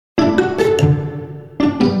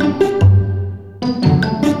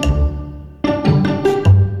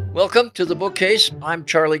Welcome to The Bookcase. I'm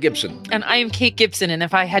Charlie Gibson. And I am Kate Gibson, and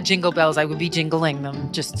if I had jingle bells, I would be jingling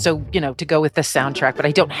them just so, to go with the soundtrack, but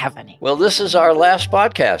I don't have any. Well, this is our last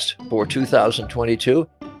podcast for 2022.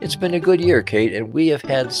 It's been a good year, Kate, and we have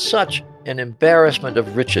had such an embarrassment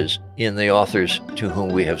of riches in the authors to whom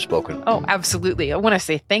we have spoken. Oh, absolutely. I want to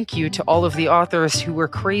say thank you to all of the authors who were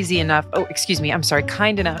kind enough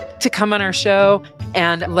to come on our show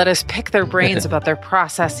and let us pick their brains about their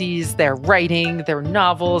processes, their writing, their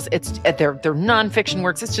novels, their nonfiction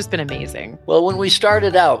works. It's just been amazing. Well, when we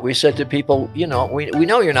started out, we said to people, we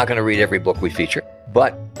know you're not going to read every book we feature,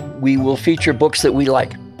 but we will feature books that we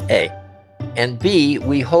like, A. And B,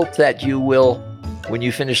 we hope that you will, when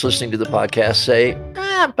you finish listening to the podcast, say,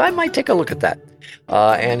 I might take a look at that.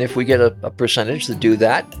 And if we get a percentage that do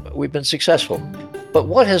that, we've been successful. But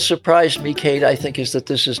what has surprised me, Kate, I think, is that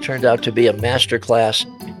this has turned out to be a masterclass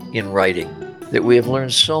in writing, that we have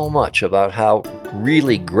learned so much about how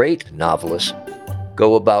really great novelists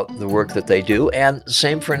go about the work that they do, and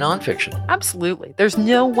same for nonfiction. Absolutely. There's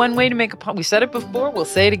no one way to make a podcast. We said it before, we'll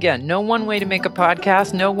say it again. No one way to make a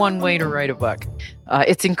podcast, no one way to write a book.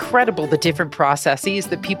 It's incredible the different processes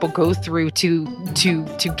that people go through to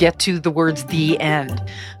get to the words "the end."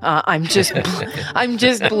 I'm just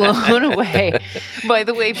blown away by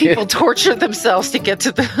the way people torture themselves to get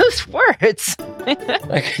to those words.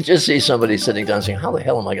 I can just see somebody sitting down saying, "How the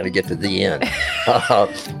hell am I going to get to the end?"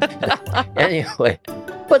 Anyway,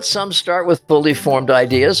 but some start with fully formed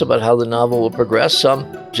ideas about how the novel will progress. Some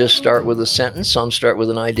just start with a sentence. Some start with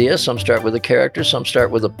an idea. Some start with a character. Some start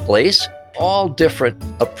with a place. All different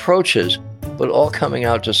approaches, but all coming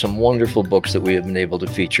out to some wonderful books that we have been able to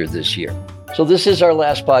feature this year. So this is our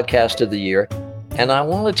last podcast of the year, and I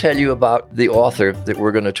want to tell you about the author that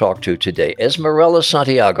we're going to talk to today, Esmeralda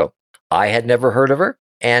Santiago. I had never heard of her,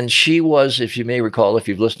 and she was, if you may recall, if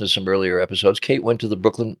you've listened to some earlier episodes, Kate went to the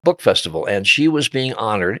Brooklyn Book Festival, and she was being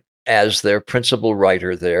honored as their principal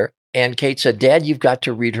writer there. And Kate said, "Dad, you've got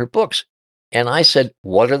to read her books." And I said,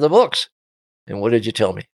 "What are the books?" And what did you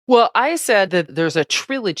tell me? Well, I said that there's a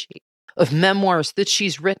trilogy of memoirs that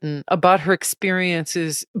she's written about her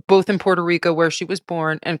experiences, both in Puerto Rico, where she was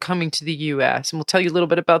born, and coming to the U.S. And we'll tell you a little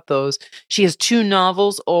bit about those. She has two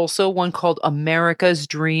novels also, one called America's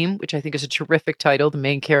Dream, which I think is a terrific title, the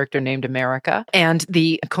main character named America, and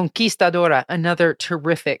The Conquistadora, another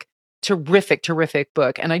terrific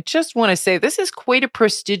book. And I just want to say, this is quite a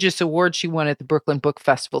prestigious award she won at the Brooklyn Book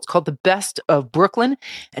Festival. It's called the Best of Brooklyn,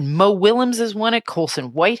 and Mo Willems has won it. Colson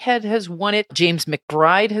Whitehead has won it. James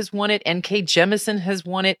McBride has won it. N.K. Jemisin has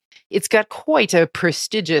won it. It's got quite a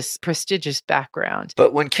prestigious background.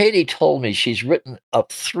 But when Katie told me she's written a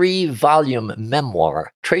 3-volume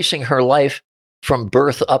memoir tracing her life from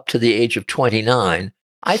birth up to the age of 29,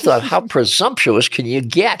 I thought, how presumptuous can you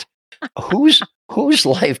get? Whose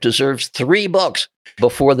life deserves 3 books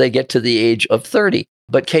before they get to the age of 30?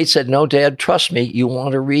 But Kate said, "No, Dad, trust me, you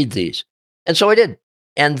want to read these." And so I did.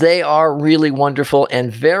 And they are really wonderful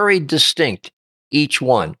and very distinct, each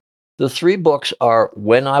one. The 3 books are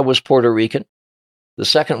When I Was Puerto Rican. The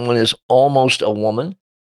second one is Almost a Woman.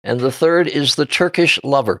 And the third is The Turkish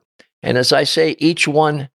Lover. And as I say, each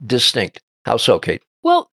one distinct. How so, Kate?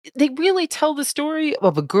 Well, they really tell the story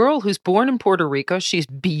of a girl who's born in Puerto Rico. She's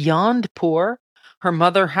beyond poor. Her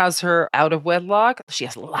mother has her out of wedlock. She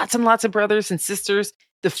has lots and lots of brothers and sisters.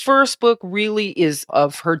 The first book really is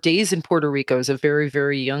of her days in Puerto Rico as a very,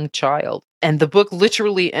 very young child. And the book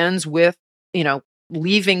literally ends with,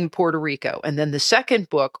 leaving Puerto Rico. And then the second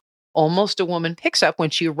book, Almost a Woman, picks up when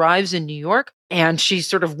she arrives in New York. And she's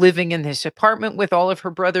sort of living in this apartment with all of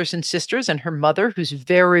her brothers and sisters and her mother, who's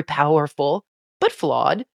very powerful, but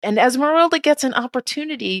flawed. And Esmeralda gets an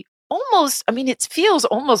opportunity it feels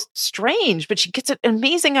almost strange, but she gets an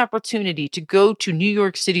amazing opportunity to go to New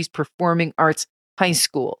York City's Performing Arts High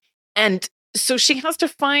School. And so she has to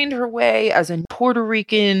find her way as a Puerto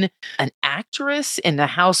Rican, an actress in a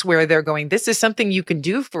house where they're going, this is something you can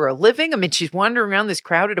do for a living. She's wandering around this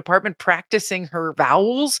crowded apartment practicing her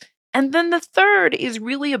vowels. And then the third is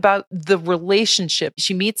really about the relationship.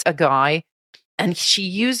 She meets a guy and she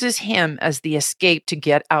uses him as the escape to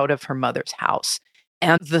get out of her mother's house.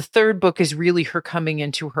 And the third book is really her coming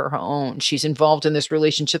into her own. She's involved in this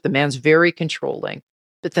relationship. The man's very controlling.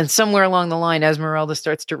 But then somewhere along the line, Esmeralda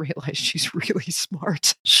starts to realize she's really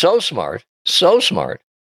smart. So smart.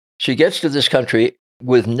 She gets to this country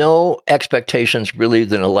with no expectations really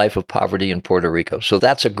than a life of poverty in Puerto Rico. So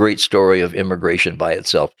that's a great story of immigration by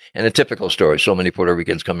itself, and a typical story. So many Puerto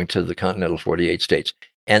Ricans coming to the continental 48 states.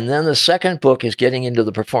 And then the second book is getting into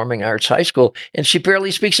the Performing Arts High School, and she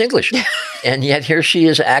barely speaks English. And yet here she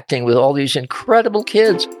is acting with all these incredible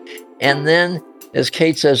kids. And then As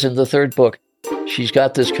Kate says in the third book, she's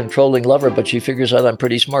got this controlling lover, but she figures out I'm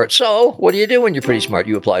pretty smart. So what do you do when you're pretty smart?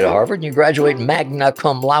 You apply to Harvard and you graduate magna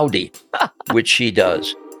cum laude, which she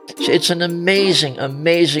does. It's an amazing,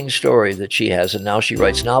 amazing story that she has. And now she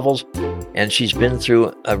writes novels, and she's been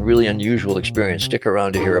through a really unusual experience. Stick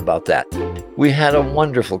around to hear about that. We had a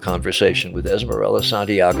wonderful conversation with Esmeralda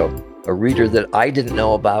Santiago, a reader that I didn't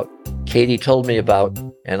know about, Katie told me about,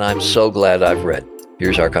 and I'm so glad I've read.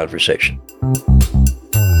 Here's our conversation.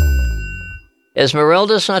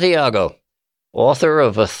 Esmeralda Santiago, author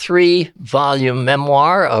of a 3-volume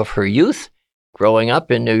memoir of her youth, growing up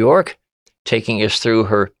in New York, taking us through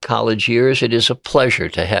her college years. It is a pleasure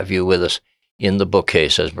to have you with us in the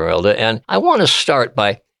bookcase, Esmeralda. And I want to start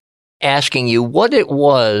by asking you what it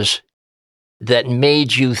was that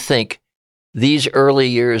made you think these early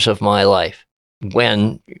years of my life,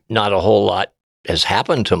 when not a whole lot has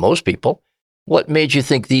happened to most people, what made you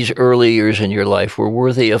think these early years in your life were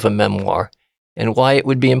worthy of a memoir and why it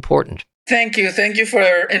would be important? Thank you. Thank you for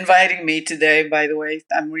inviting me today, by the way.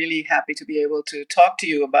 I'm really happy to be able to talk to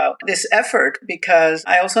you about this effort, because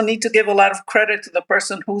I also need to give a lot of credit to the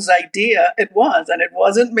person whose idea it was, and it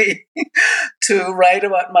wasn't me, to write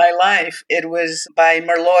about my life. It was by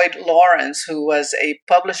Merloyd Lawrence, who was a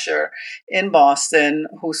publisher in Boston,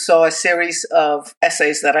 who saw a series of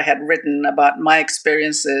essays that I had written about my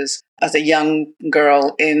experiences as a young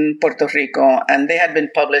girl in Puerto Rico, and they had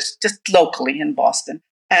been published just locally in Boston.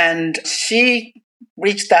 And she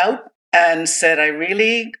reached out and said, I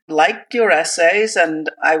really like your essays, and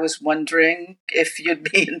I was wondering if you'd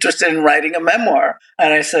be interested in writing a memoir.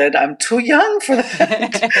 And I said, I'm too young for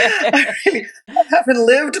that. I haven't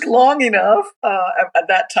lived long enough. At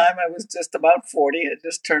that time, I was just about 40. I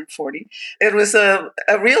just turned 40. It was a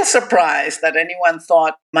real surprise that anyone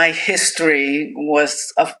thought my history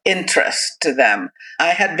was of interest to them.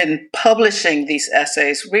 I had been publishing these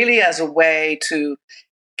essays really as a way to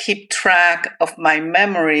keep track of my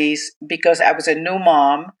memories, because I was a new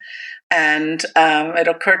mom, and it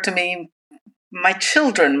occurred to me my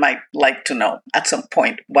children might like to know at some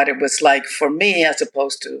point what it was like for me as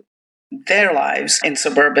opposed to their lives in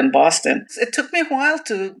suburban Boston. It took me a while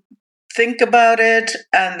to think about it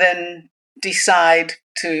and then decide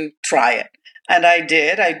to try it. And I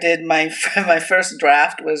did. My first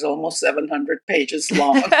draft was almost 700 pages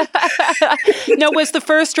long. Now, was the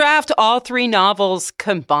first draft all 3 novels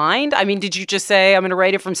combined? I mean, did you just say, I'm going to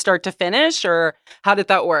write it from start to finish, or how did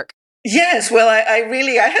that work? Yes. Well,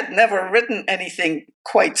 I had never written anything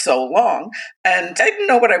quite so long, and I didn't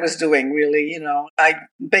know what I was doing, really. I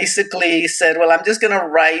basically said, well, I'm just going to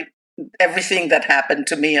write everything that happened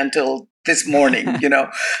to me until this morning,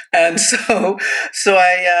 and so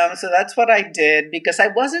that's what I did, because I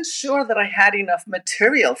wasn't sure that I had enough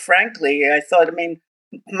material. Frankly, I thought,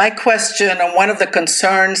 my question, and one of the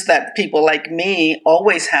concerns that people like me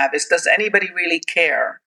always have, is, does anybody really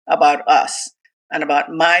care about us and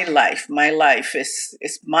about my life? My life is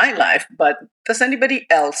my life, but does anybody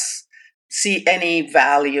else see any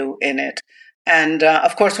value in it? And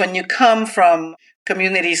of course, when you come from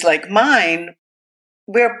communities like mine,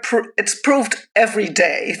 it's proved every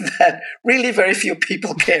day that really very few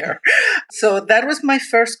people care. So that was my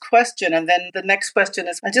first question. And then the next question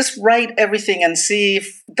is, I just write everything and see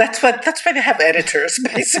if that's why they have editors,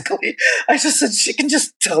 basically. I just said, she can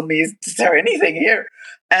just tell me, is there anything here?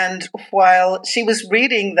 And while she was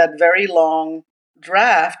reading that very long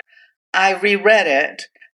draft, I reread it.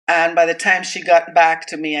 And by the time she got back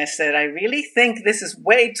to me, I said, I really think this is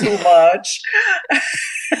way too much.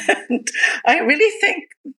 And I really think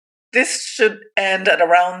this should end at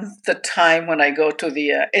around the time when I go to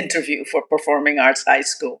the interview for Performing Arts High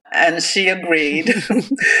School. And she agreed.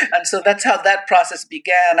 And so that's how that process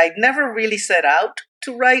began. I never really set out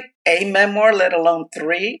to write a memoir, let alone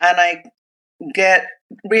 3. And I get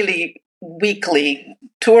really weekly,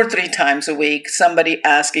 2 or 3 times a week, somebody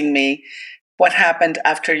asking me, what happened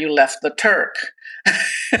after you left the Turk?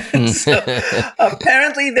 So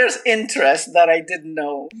apparently there's interest that I didn't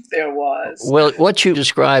know there was. Well, what you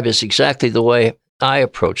describe is exactly the way I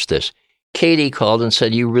approached this. Katie called and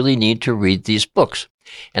said, you really need to read these books.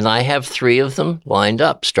 And I have 3 of them lined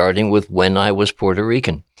up, starting with When I Was Puerto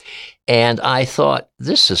Rican. And I thought,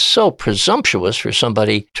 this is so presumptuous for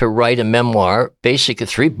somebody to write a memoir, basically a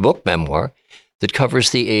 3-book memoir, that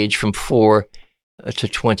covers the age from 4 to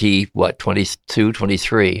 22,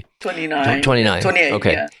 23? 29. 28,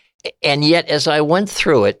 okay. Yeah. And yet, as I went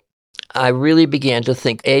through it, I really began to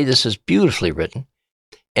think, A, this is beautifully written,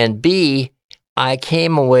 and B, I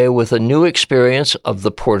came away with a new experience of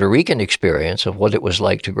the Puerto Rican experience of what it was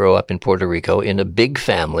like to grow up in Puerto Rico in a big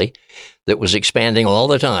family that was expanding all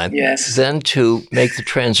the time. Yes. Then to make the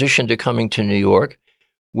transition to coming to New York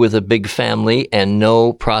with a big family and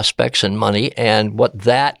no prospects and money, and what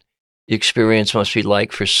that experience must be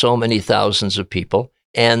like for so many thousands of people.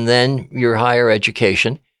 And then your higher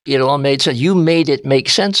education, it all made sense. You made it make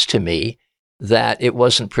sense to me that it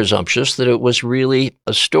wasn't presumptuous, that it was really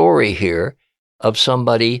a story here of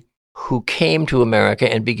somebody who came to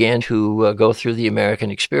America and began to go through the American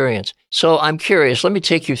experience. So I'm curious, let me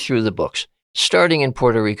take you through the books. Starting in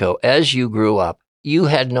Puerto Rico, as you grew up, you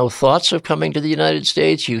had no thoughts of coming to the United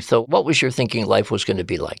States? You thought, what was your thinking life was going to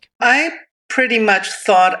be like? I pretty much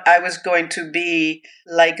thought I was going to be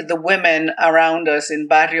like the women around us in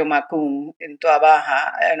Barrio Macum, in Toa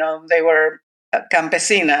Baja. They were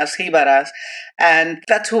campesinas, jibaras, and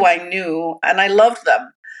that's who I knew, and I loved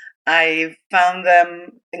them. I found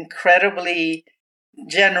them incredibly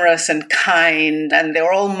generous and kind, and they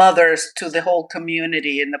were all mothers to the whole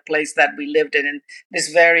community in the place that we lived in this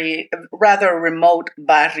very rather remote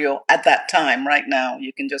barrio at that time. Right now,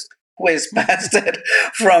 you can just whiz past it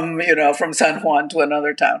from San Juan to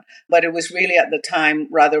another town, but it was really at the time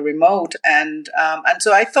rather remote, and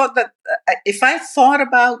so I thought that if I thought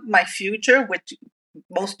about my future, which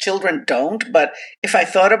most children don't, but if I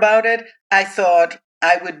thought about it, I thought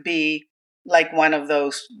I would be like one of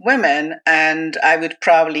those women, and I would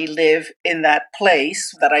probably live in that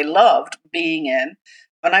place that I loved being in.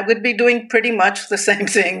 And I would be doing pretty much the same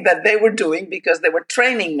thing that they were doing because they were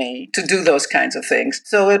training me to do those kinds of things.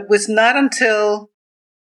 So it was not until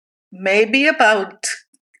maybe about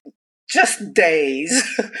just days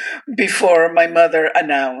before my mother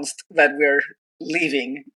announced that we're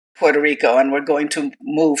leaving Puerto Rico and we're going to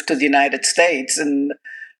move to the United States. And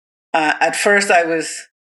at first I was,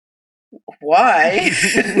 why?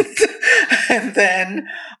 And then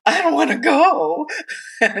I don't want to go,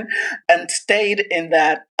 and stayed in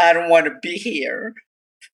that I don't want to be here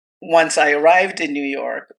once I arrived in New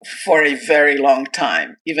York for a very long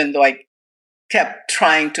time, even though I kept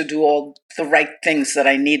trying to do all the right things that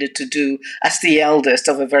I needed to do as the eldest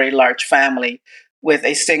of a very large family with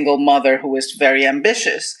a single mother who was very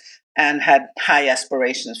ambitious and had high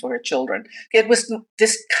aspirations for her children. It was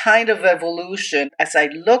this kind of evolution. As I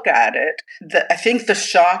look at it, I think the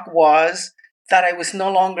shock was that I was no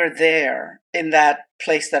longer there in that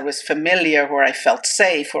place that was familiar, where I felt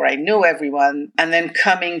safe, where I knew everyone, and then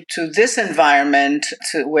coming to this environment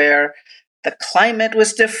where the climate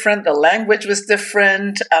was different, the language was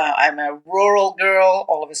different. I'm a rural girl.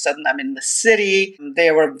 All of a sudden, I'm in the city.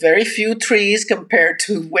 There were very few trees compared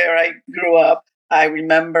to where I grew up. I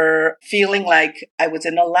remember feeling like I was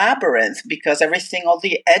in a labyrinth because everything, all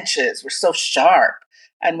the edges were so sharp.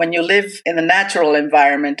 And when you live in the natural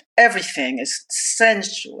environment, everything is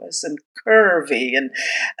sensuous and curvy.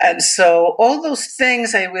 And so all those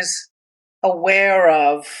things I was aware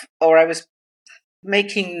of, or I was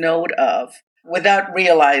making note of, without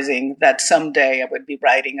realizing that someday I would be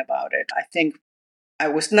writing about it. I think I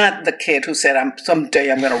was not the kid who said,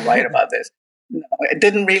 someday I'm going to write about this. No, it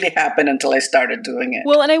didn't really happen until I started doing it.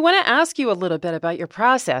 Well, and I want to ask you a little bit about your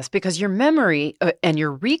process, because your memory and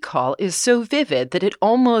your recall is so vivid that it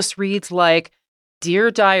almost reads like, Dear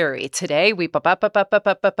Diary, today we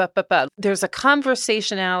There's a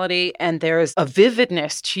conversationality and there's a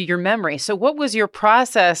vividness to your memory. So what was your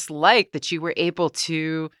process like that you were able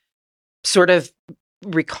to sort of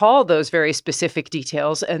recall those very specific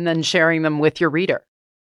details and then sharing them with your reader?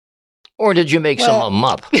 Or did you make some of them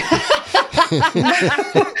up?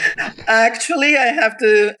 Actually,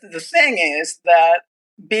 the thing is that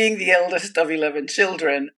being the eldest of 11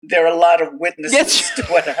 children, there are a lot of witnesses to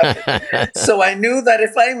what happened. So I knew that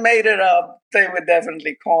if I made it up, they would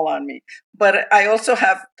definitely call on me. But I also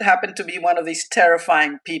happen to be one of these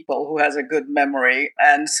terrifying people who has a good memory.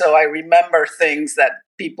 And so I remember things that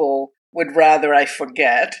people would rather I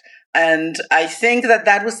forget. And I think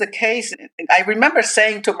that was the case. I remember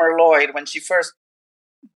saying to Merloid when she first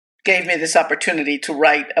gave me this opportunity to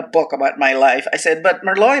write a book about my life, I said, but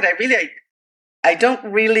Merloid, I don't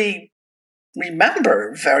really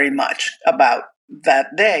remember very much about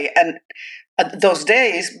that day and those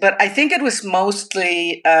days, but I think it was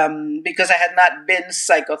mostly because I had not been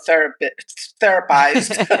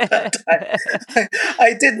therapized at that time.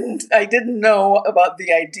 I didn't know about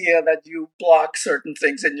the idea that you block certain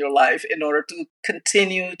things in your life in order to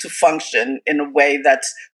continue to function in a way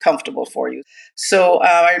that's comfortable for you. So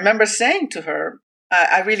I remember saying to her,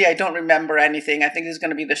 I don't remember anything. I think this is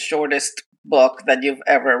going to be the shortest book that you've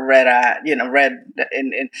ever read.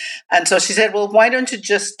 And so she said, well, why don't you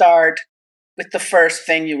just start with the first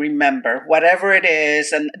thing you remember, whatever it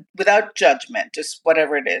is, and without judgment, just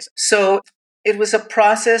whatever it is. So it was a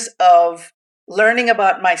process of learning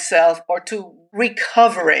about myself or to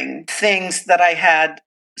recovering things that I had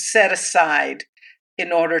set aside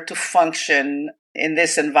in order to function in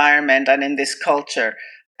this environment and in this culture.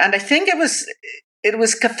 And I think it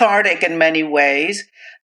was cathartic in many ways.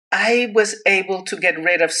 I was able to get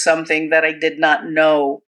rid of something that I did not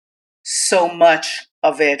know so much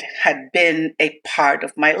of it had been a part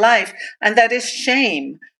of my life, and that is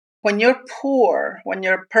shame. When you're poor, when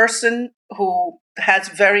you're a person who has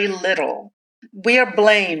very little, we are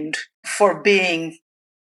blamed for being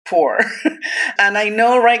poor. And I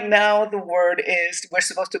know right now the word is we're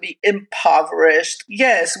supposed to be impoverished.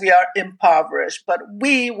 Yes, we are impoverished, but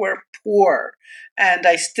we were poor. And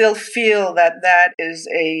I still feel that that is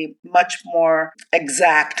a much more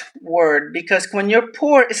exact word, because when you're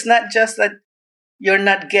poor, it's not just that you're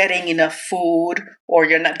not getting enough food, or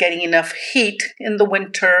you're not getting enough heat in the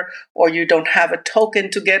winter, or you don't have a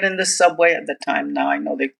token to get in the subway at the time. Now I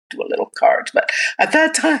know they do a little cards, but at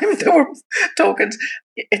that time there were tokens.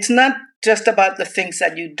 It's not just about the things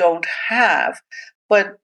that you don't have,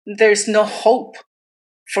 but there's no hope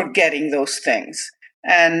for getting those things.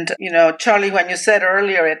 And, Charlie, when you said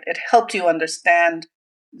earlier, it helped you understand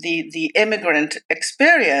the immigrant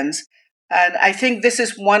experience. And I think this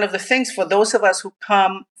is one of the things for those of us who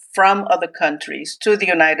come from other countries to the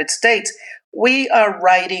United States. We are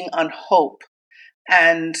riding on hope.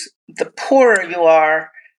 And the poorer you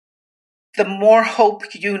are, the more hope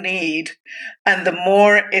you need, and the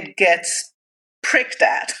more it gets pricked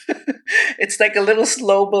at. It's like a little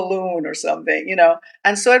slow balloon or something.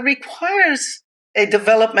 And so it requires a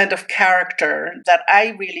development of character that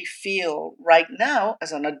I really feel right now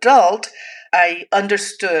as an adult. I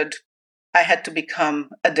understood I had to become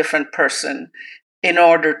a different person in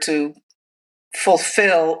order to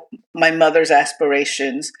fulfill my mother's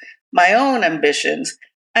aspirations, my own ambitions,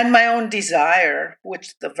 and my own desire,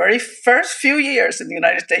 which the very first few years in the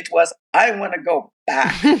United States was, I want to go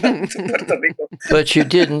back to Puerto Rico. But you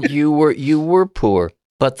didn't. You were poor,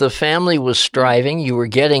 but the family was striving. You were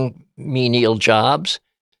getting menial jobs,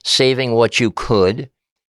 saving what you could,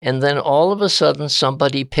 and then all of a sudden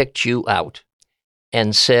somebody picked you out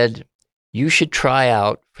and said, you should try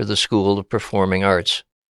out for the School of Performing Arts,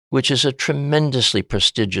 which is a tremendously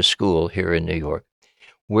prestigious school here in New York,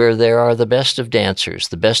 where there are the best of dancers,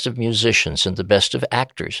 the best of musicians, and the best of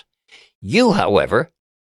actors. You, however,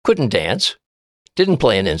 couldn't dance, didn't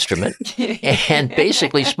play an instrument, and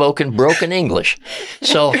basically spoke in broken English.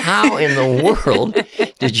 So how in the world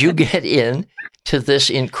did you get in to this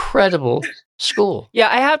incredible school? Yeah,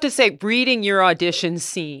 I have to say, reading your audition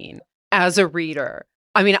scene as a reader,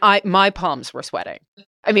 I mean, my palms were sweating.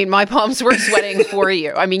 My palms were sweating for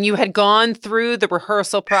you. You had gone through the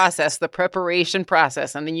rehearsal process, the preparation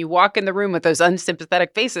process, and then you walk in the room with those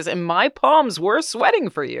unsympathetic faces, and my palms were sweating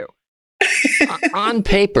for you. On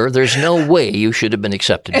paper, there's no way you should have been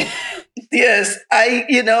accepted. Yes,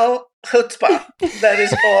 chutzpah. That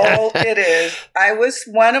is all it is. I was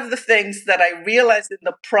one of the things that I realized in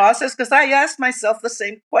the process, because I asked myself the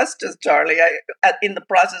same questions, Charlie, in the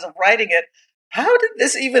process of writing it. How did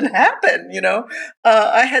this even happen?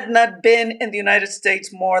 I had not been in the United States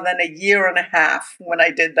more than a year and a half when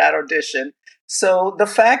I did that audition. So the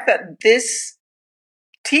fact that this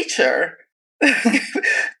teacher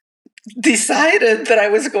decided that I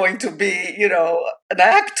was going to be, an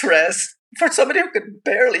actress for somebody who could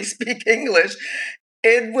barely speak English,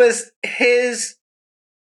 it was his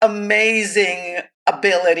amazing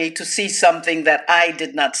ability to see something that I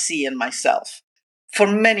did not see in myself for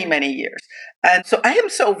many, many years. And so I am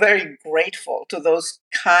so very grateful to those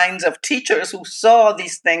kinds of teachers who saw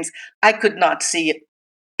these things I could not see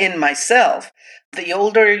in myself. The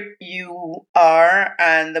older you are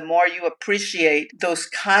and the more you appreciate those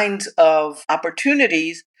kinds of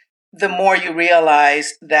opportunities, the more you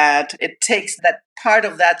realize that it takes that part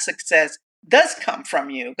of that success does come from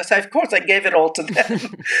you. Because of course I gave it all to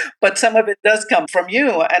them, but some of it does come from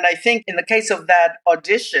you. And I think in the case of that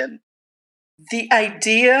audition, the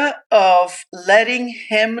idea of letting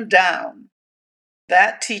him down,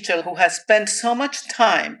 that teacher who has spent so much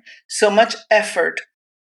time, so much effort,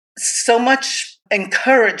 so much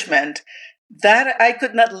encouragement, that I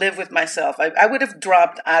could not live with myself. I would have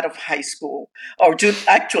dropped out of high school, or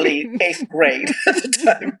actually 8th grade at the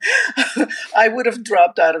time. I would have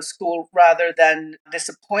dropped out of school rather than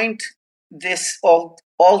disappoint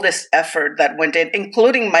all this effort that went in,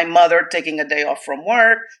 including my mother taking a day off from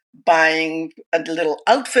work, buying a little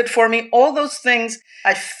outfit for me, all those things.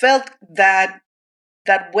 I felt that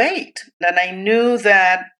weight, and I knew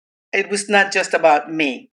that it was not just about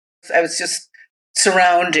me. I was just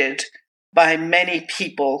surrounded by many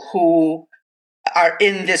people who are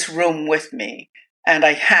in this room with me, and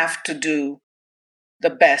I have to do the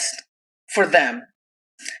best for them.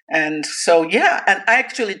 And so, yeah, and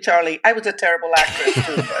actually, Charlie, I was a terrible actress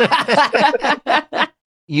too.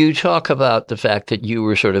 You talk about the fact that you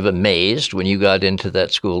were sort of amazed when you got into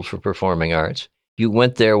that school for performing arts. You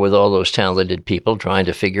went there with all those talented people trying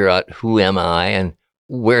to figure out who am I and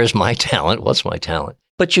where's my talent? What's my talent?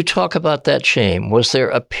 But you talk about that shame. Was there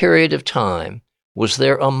a period of time? Was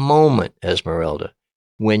there a moment, Esmeralda,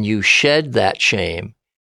 when you shed that shame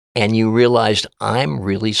and you realized I'm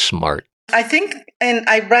really smart? I think, and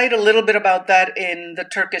I write a little bit about that in The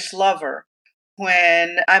Turkish Lover.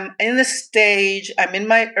 When I'm in the stage, I'm in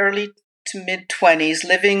my early to mid 20s,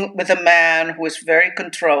 living with a man who is very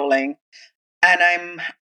controlling, and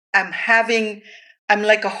I'm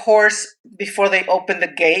like a horse before they open the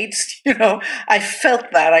gates. I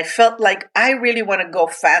felt that. I felt like I really want to go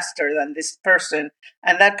faster than this person,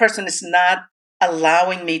 and that person is not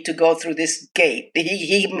allowing me to go through this gate.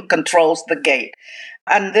 He controls the gate.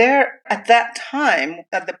 And there, at that time,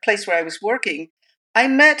 at the place where I was working, I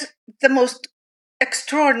met the most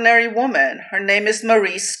extraordinary woman. Her name is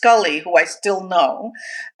Marie Scully, who I still know.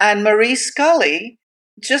 And Marie Scully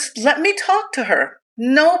just let me talk to her.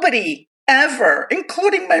 Nobody ever,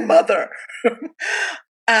 including my mother,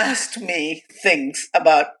 asked me things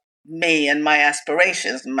about me and my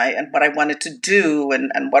aspirations and what I wanted to do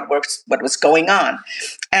and what was going on.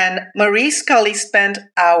 And Marie Scully spent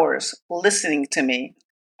hours listening to me.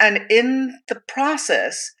 And in the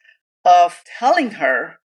process of telling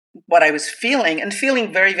her what I was feeling and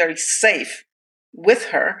feeling very, very safe with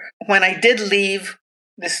her, when I did leave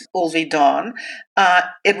this Ulvi Dawn,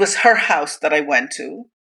 it was her house that I went to.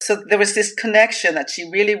 So there was this connection that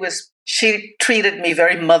she treated me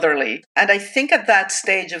very motherly. And I think at that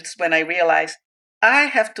stage is when I realized I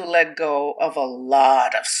have to let go of a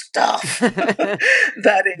lot of stuff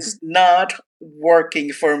that is not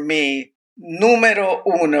working for me. Numero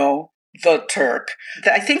uno, the Turk.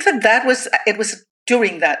 I think it was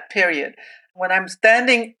during that period when I'm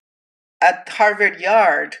standing at Harvard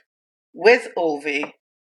Yard with Ulvi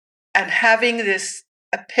and having this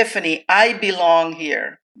epiphany, I belong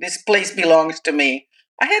here. This place belongs to me.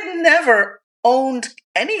 I had never owned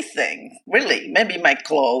anything, really, maybe my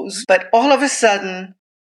clothes. But all of a sudden,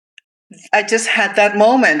 I just had that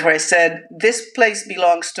moment where I said, this place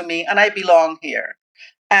belongs to me and I belong here.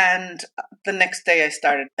 And the next day I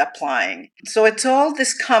started applying. So it's all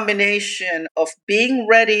this combination of being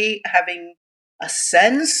ready, having a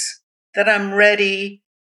sense that I'm ready,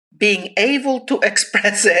 being able to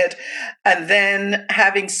express it, and then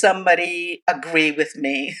having somebody agree with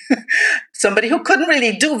me. Somebody who couldn't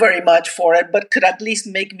really do very much for it, but could at least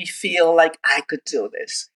make me feel like I could do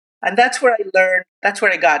this. And that's where I learned, that's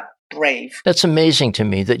where I got brave. That's amazing to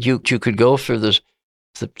me that you could go through the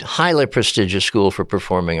highly prestigious school for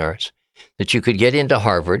performing arts, that you could get into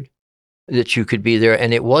Harvard, that you could be there.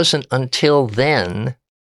 And it wasn't until then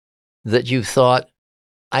that you thought,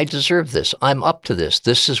 I deserve this. I'm up to this.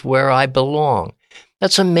 This is where I belong.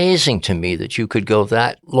 That's amazing to me that you could go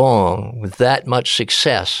that long with that much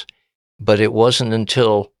success, but it wasn't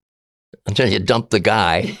until you dumped the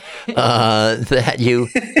guy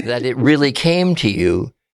that it really came to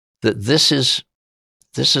you that this is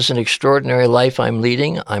an extraordinary life I'm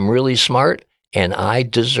leading. I'm really smart, and I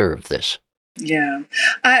deserve this. Yeah.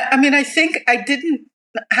 I mean, I think I didn't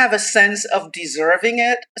have a sense of deserving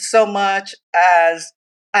it so much as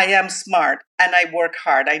I am smart and I work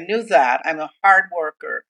hard. I knew that. I'm a hard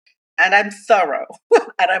worker and I'm thorough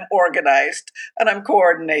and I'm organized and I'm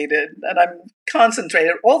coordinated and I'm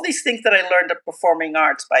concentrated. All these things that I learned at performing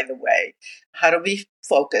arts, by the way, how to be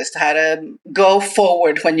focused, how to go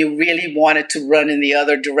forward when you really wanted to run in the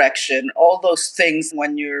other direction. All those things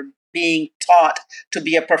when you're being taught to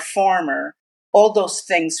be a performer, all those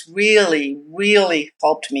things really, really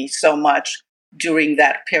helped me so much during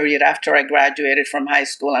that period after I graduated from high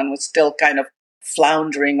school and was still kind of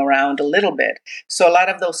floundering around a little bit. So a lot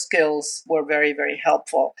of those skills were very, very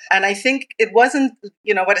helpful. And I think it wasn't,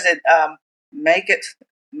 what is it? Make it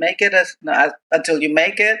until you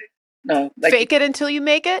make it. No, fake it until you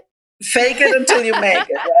make it. Fake it until you make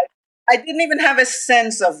it. Right? I didn't even have a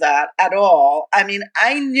sense of that at all. I mean,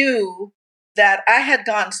 I knew that I had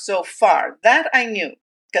gone so far. That I knew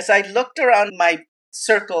because I looked around my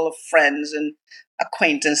circle of friends and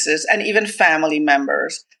acquaintances and even family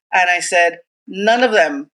members, and I said, none of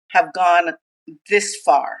them have gone this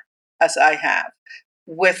far as I have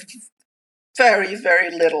with very,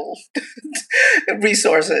 very little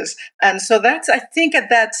resources. And so that's, I think, at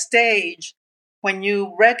that stage, when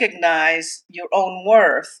you recognize your own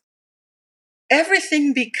worth,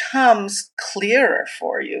 everything becomes clearer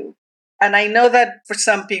for you. And I know that for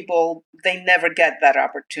some people, they never get that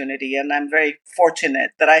opportunity. And I'm very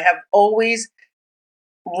fortunate that I have always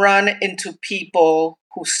run into people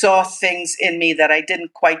who saw things in me that I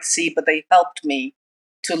didn't quite see, but they helped me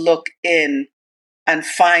to look in and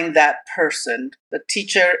find that person. The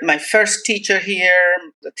teacher, my first teacher here,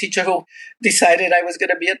 the teacher who decided I was going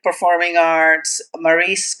to be at performing arts,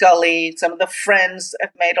 Marie Scully, some of the friends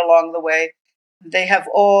I've made along the way, they have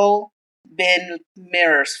all been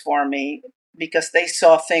mirrors for me because they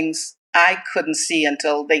saw things I couldn't see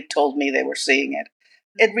until they told me they were seeing it.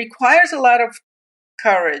 It requires a lot of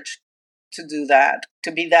courage to do that,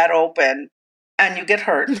 to be that open, and you get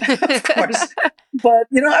hurt, of course. But,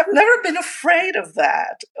 I've never been afraid of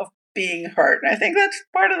that, of being hurt. And I think that's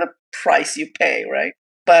part of the price you pay, right?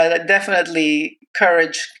 But definitely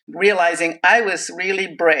courage, realizing I was really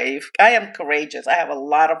brave. I am courageous. I have a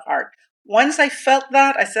lot of heart. Once I felt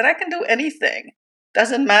that, I said, I can do anything.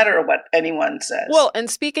 Doesn't matter what anyone says. Well, and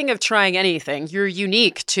speaking of trying anything, you're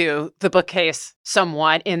unique to the bookcase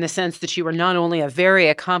somewhat in the sense that you are not only a very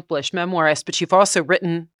accomplished memoirist, but you've also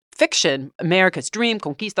written fiction, America's Dream,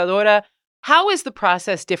 Conquistadora. How is the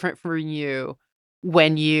process different for you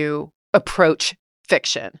when you approach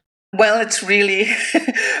fiction? Well, it's really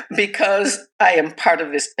because I am part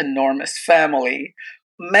of this enormous family.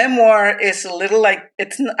 Memoir is a little like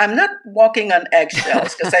I'm not walking on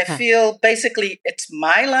eggshells because I feel basically it's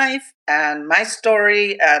my life and my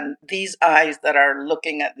story and these eyes that are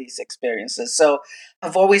looking at these experiences. So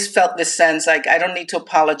I've always felt this sense like I don't need to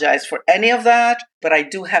apologize for any of that, but I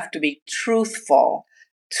do have to be truthful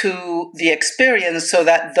to the experience so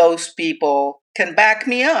that those people can back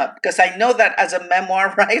me up. Because I know that as a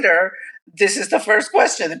memoir writer, this is the first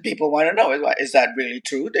question that people want to know is that really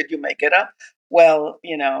true? Did you make it up? Well,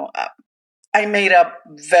 I made up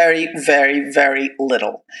very, very, very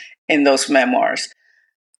little in those memoirs.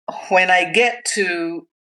 When I get to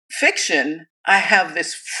fiction, I have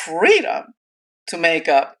this freedom to make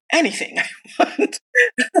up anything I want.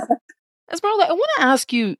 Esmeralda, I want to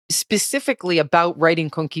ask you specifically about writing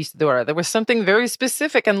Conquistadora. There was something very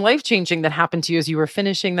specific and life-changing that happened to you as you were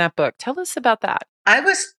finishing that book. Tell us about that. I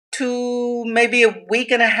was maybe a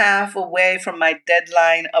week and a half away from my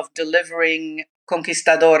deadline of delivering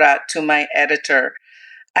Conquistadora to my editor,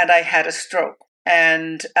 and I had a stroke.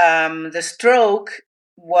 And the stroke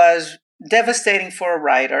was devastating for a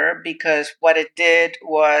writer because what it did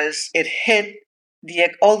was it hit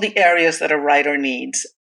all the areas that a writer needs.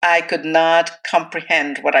 I could not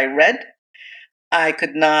comprehend what I read. I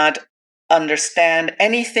could not understand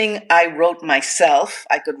anything I wrote myself.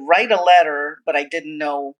 I could write a letter, but I didn't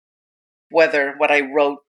know whether what I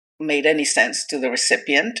wrote made any sense to the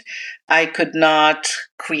recipient. I could not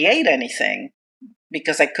create anything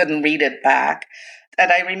because I couldn't read it back. And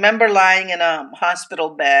I remember lying in a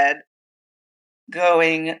hospital bed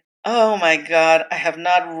going, oh my God, I have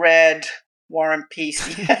not read War and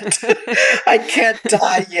Peace yet. I can't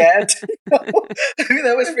die yet.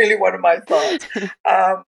 That was really one of my thoughts.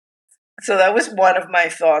 So that was one of my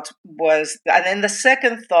thoughts and then the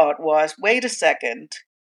second thought was, wait a second.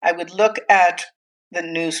 I would look at the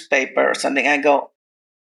newspaper or something. I go,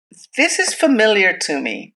 this is familiar to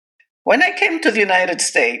me. When I came to the United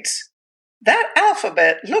States, that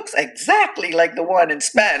alphabet looks exactly like the one in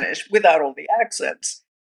Spanish without all the accents.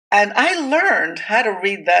 And I learned how to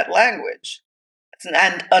read that language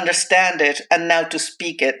and understand it, and now to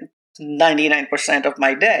speak it 99% of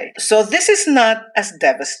my day. So this is not as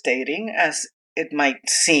devastating as it might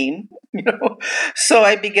seem, So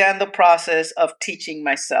I began the process of teaching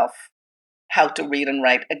myself how to read and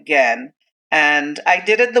write again. And I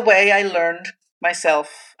did it the way I learned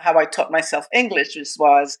myself, how I taught myself English, which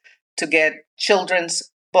was to get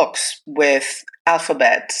children's books with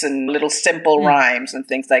alphabets and little simple rhymes and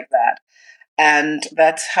things like that. And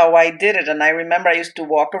that's how I did it. And I remember I used to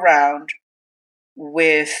walk around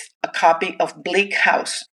with a copy of Bleak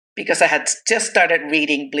House because I had just started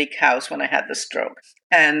reading Bleak House when I had the stroke.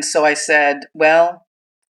 And so I said, well,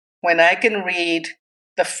 when I can read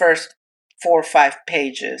the first 4 or 5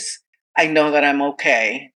 pages, I know that I'm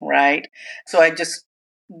okay, right? So I just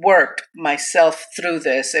worked myself through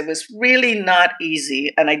this. It was really not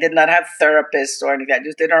easy, and I did not have therapists or anything. I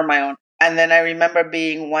just did it on my own. And then I remember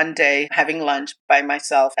being one day having lunch by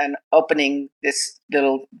myself and opening this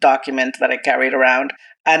little document that I carried around.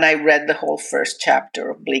 And I read the whole first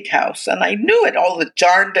chapter of Bleak House, and I knew it, all the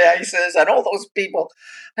Jarndyces and all those people.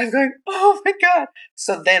 I'm going, oh my God.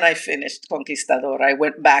 So then I finished Conquistador. I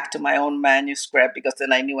went back to my own manuscript because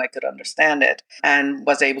then I knew I could understand it and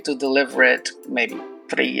was able to deliver it maybe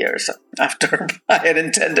 3 years after I had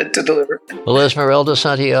intended to deliver it. Well, Esmeralda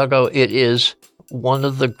Santiago, it is one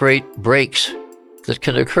of the great breaks that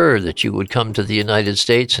can occur that you would come to the United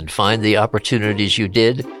States and find the opportunities you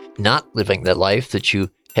did, not living the life that you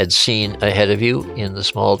had seen ahead of you in the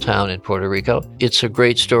small town in Puerto Rico. It's a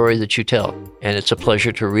great story that you tell, and it's a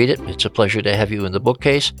pleasure to read it. It's a pleasure to have you in the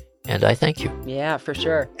bookcase, and I thank you. Yeah, for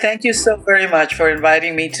sure. Thank you so very much for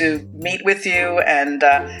inviting me to meet with you, and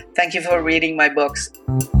thank you for reading my books.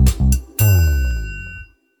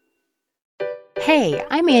 Hey,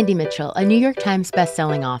 I'm Andy Mitchell, a New York Times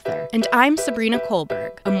bestselling author. And I'm Sabrina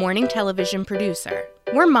Kohlberg, a morning television producer.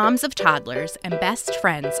 We're moms of toddlers and best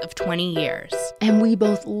friends of 20 years. And we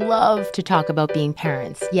both love to talk about being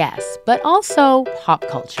parents, yes, but also pop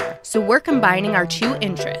culture. So we're combining our two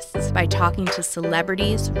interests by talking to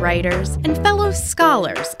celebrities, writers, and fellow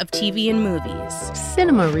scholars of TV and movies.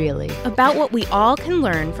 Cinema, really. About what we all can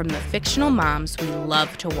learn from the fictional moms we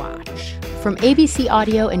love to watch. From ABC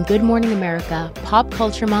Audio and Good Morning America, Pop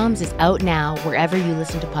Culture Moms is out now wherever you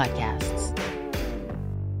listen to podcasts.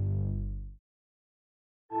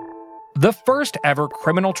 The first ever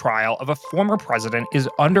criminal trial of a former president is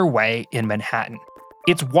underway in Manhattan.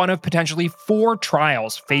 It's one of potentially 4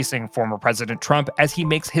 trials facing former President Trump as he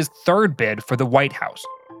makes his third bid for the White House.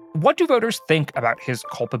 What do voters think about his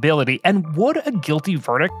culpability, and would a guilty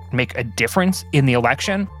verdict make a difference in the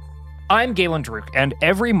election? I'm Galen Druk, and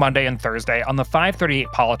every Monday and Thursday on the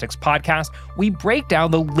 538 Politics podcast, we break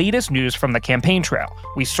down the latest news from the campaign trail.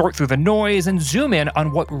 We sort through the noise and zoom in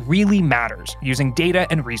on what really matters, using data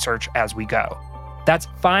and research as we go. That's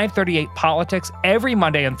 538 Politics every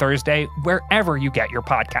Monday and Thursday, wherever you get your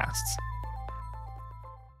podcasts.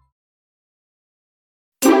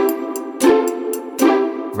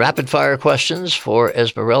 Rapid fire questions for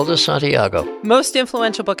Esmeralda Santiago. Most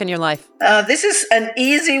influential book in your life? This is an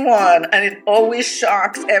easy one, and it always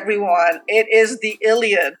shocks everyone. It is the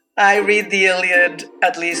Iliad. I read the Iliad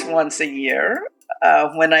at least once a year.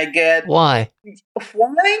 When I get... Why?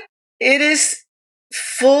 Why? It is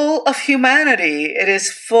full of humanity. It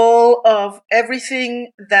is full of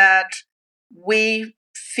everything that we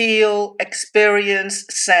feel, experience,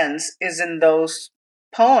 sense is in those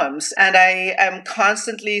poems. And I am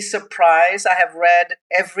constantly surprised. I have read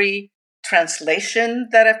every translation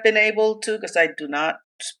that I've been able to, because I do not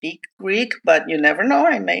speak Greek, but you never know,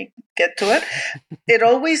 I may get to it. It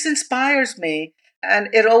always inspires me, and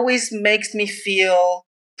it always makes me feel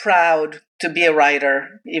proud to be a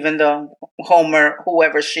writer, even though Homer,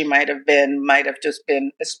 whoever she might have just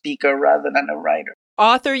been a speaker rather than a writer.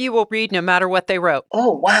 Author you will read no matter what they wrote.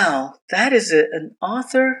 Oh, wow. That is an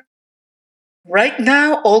author. Right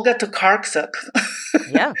now, Olga Tokarczuk.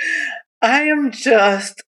 Yeah. I am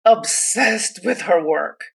just obsessed with her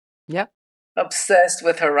work. Yeah. Obsessed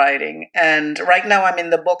with her writing. And right now I'm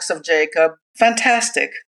in the books of Jacob.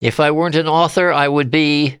 Fantastic. If I weren't an author, I would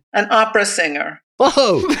be... An opera singer.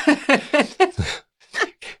 Whoa!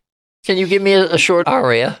 Can you give me a short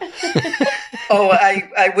aria? Oh,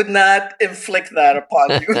 I would not inflict that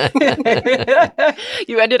upon you.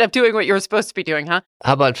 You ended up doing what you were supposed to be doing, huh?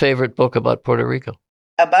 How about favorite book about Puerto Rico?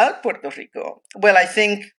 About Puerto Rico? Well, I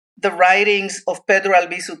think the writings of Pedro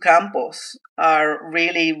Albizu Campos are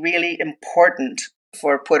really, really important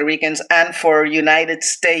for Puerto Ricans and for United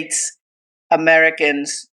States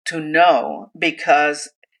Americans to know, because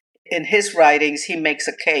in his writings, he makes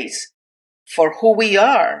a case for who we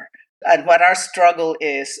are and what our struggle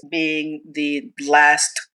is, being the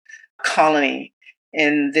last colony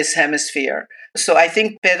in this hemisphere. So I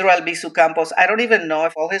think Pedro Albizu Campos, I don't even know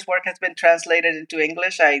if all his work has been translated into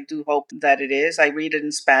English. I do hope that it is. I read it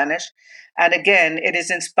in Spanish. And again, it is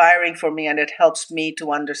inspiring for me, and it helps me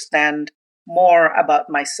to understand more about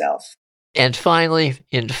myself. And finally,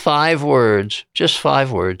 in 5 words, just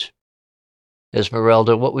 5 words,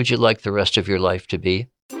 Esmeralda, what would you like the rest of your life to be?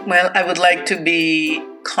 Well, I would like to be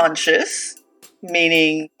conscious,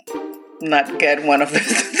 meaning not get one of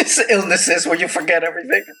these illnesses where you forget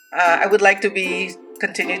everything. I would like to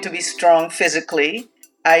continue to be strong physically.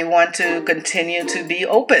 I want to continue to be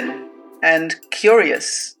open and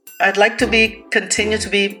curious. I'd like to continue to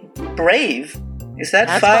be brave. Is that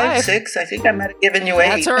That's 5, 6? I think I might have given you 8.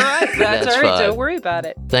 That's all right. That's all right. 5. Don't worry about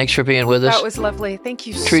it. Thanks for being with us. That was lovely. Thank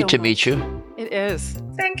you so much. Treat to meet you. It is.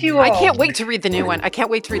 Thank you all. I can't wait to read the new one. I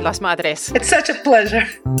can't wait to read Las Madres. It's such a pleasure.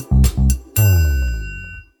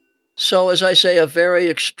 So, as I say, a very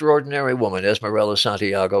extraordinary woman, Esmeralda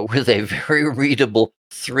Santiago, with a very readable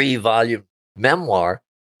 3-volume memoir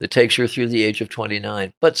that takes her through the age of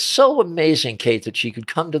 29. But so amazing, Kate, that she could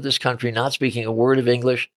come to this country not speaking a word of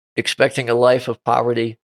English, expecting a life of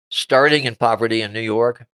poverty, starting in poverty in New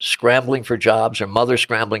York, scrambling for jobs, her mother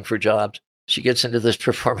scrambling for jobs. She gets into this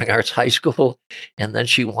performing arts high school, and then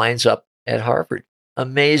she winds up at Harvard.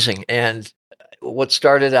 Amazing. And what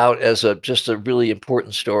started out as just a really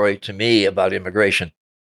important story to me about immigration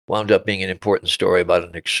wound up being an important story about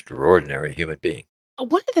an extraordinary human being.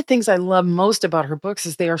 One of the things I love most about her books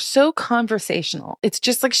is they are so conversational. It's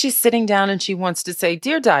just like she's sitting down and she wants to say,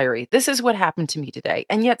 "Dear diary, this is what happened to me today."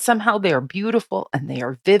 And yet somehow they are beautiful and they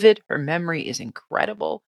are vivid. Her memory is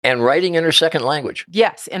incredible. And writing in her second language.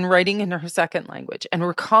 Yes, and writing in her second language and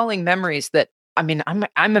recalling memories that, I mean,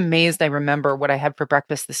 I'm amazed I remember what I had for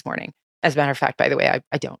breakfast this morning. As a matter of fact, by the way,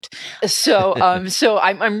 I don't. So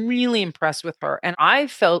I'm really impressed with her. And I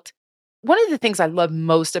felt one of the things I love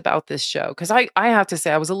most about this show, because I have to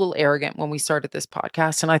say I was a little arrogant when we started this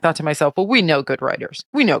podcast, and I thought to myself, well, we know good writers.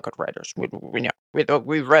 We know good writers. We know.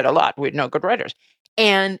 We've read a lot. We know good writers.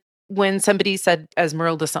 And when somebody said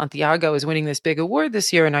Esmeralda Santiago is winning this big award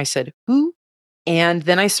this year, and I said, who? And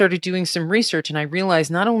then I started doing some research and I realized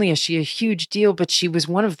not only is she a huge deal, but she was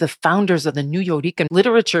one of the founders of the New Yorican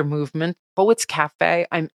literature movement, Poets Cafe.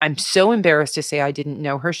 I'm so embarrassed to say I didn't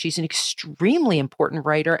know her. She's an extremely important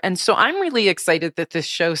writer. And so I'm really excited that this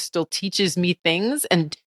show still teaches me things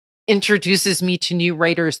and introduces me to new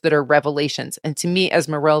writers that are revelations. And to me,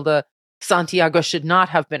 Esmeralda Santiago should not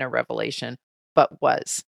have been a revelation, but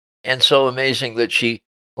was. And so amazing that she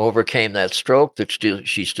overcame that stroke, that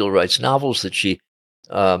she still writes novels, that she,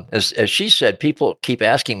 as she said, people keep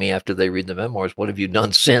asking me after they read the memoirs, what have you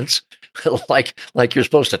done since? like you're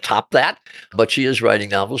supposed to top that. But she is writing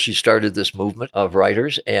novels. She started this movement of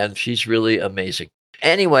writers, and she's really amazing.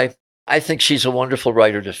 Anyway, I think she's a wonderful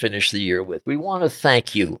writer to finish the year with. We want to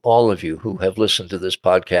thank you, all of you who have listened to this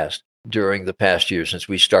podcast during the past year since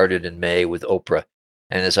we started in May with Oprah.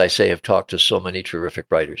 And as I say, have talked to so many terrific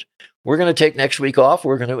writers. We're going to take next week off.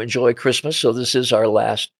 We're going to enjoy Christmas. So this is our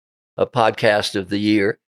last podcast of the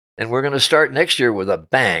year. And we're going to start next year with a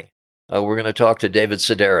bang. We're going to talk to David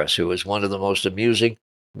Sedaris, who is one of the most amusing,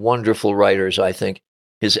 wonderful writers, I think.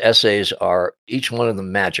 His essays are, each one of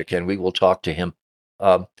them, magic, and we will talk to him.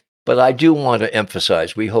 But I do want to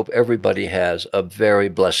emphasize, we hope everybody has a very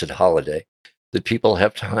blessed holiday, that people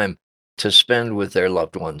have time to spend with their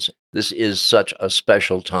loved ones. This is such a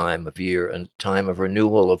special time of year and time of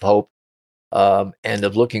renewal, of hope, and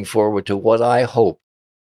of looking forward to what I hope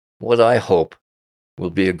will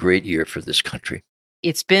be a great year for this country.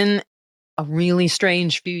 It's been a really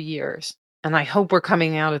strange few years, and I hope we're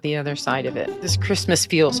coming out of the other side of it. This Christmas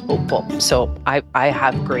feels hopeful, so I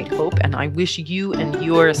have great hope, and I wish you and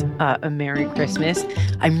yours a Merry Christmas.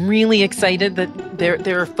 I'm really excited that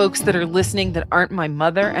there are folks that are listening that aren't my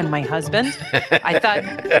mother and my husband. I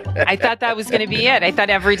thought that was going to be it. I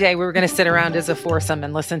thought every day we were going to sit around as a foursome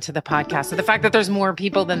and listen to the podcast. So the fact that there's more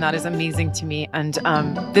people than that is amazing to me, and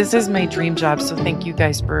this is my dream job. So thank you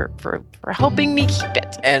guys for helping me keep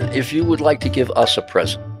it. And if you would like to give us a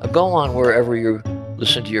present, go on wherever you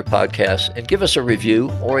listen to your podcast and give us a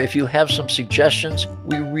review. Or if you have some suggestions,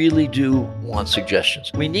 we really do want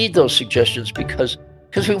suggestions. We need those suggestions because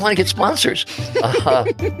we want to get sponsors.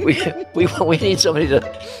 We need somebody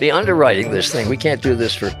to be underwriting this thing. We can't do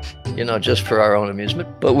this for, just for our own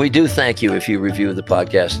amusement. But we do thank you if you review the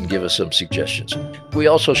podcast and give us some suggestions. We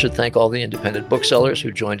also should thank all the independent booksellers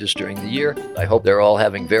who joined us during the year. I hope they're all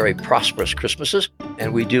having very prosperous Christmases.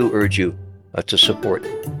 And we do urge you to support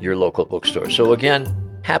your local bookstore. So again,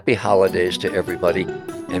 happy holidays to everybody.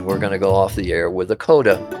 And we're going to go off the air with a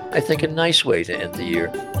coda, I think a nice way to end the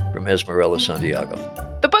year, from Esmeralda Santiago.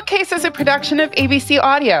 The Bookcase is a production of ABC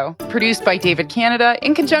Audio, produced by David Canada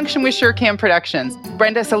in conjunction with SureCam Productions.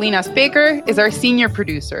 Brenda Salinas Baker is our senior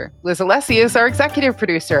producer. Liz Alessi is our executive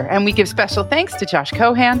producer, and we give special thanks to Josh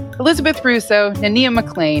Cohan, Elizabeth Russo, Nania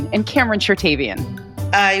McLean, and Cameron Chertavian.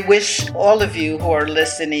 I wish all of you who are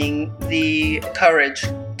listening the courage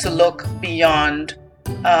to look beyond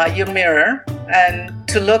your mirror and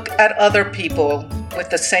to look at other people with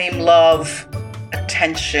the same love,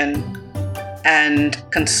 attention, and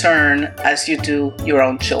concern as you do your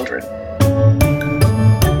own children.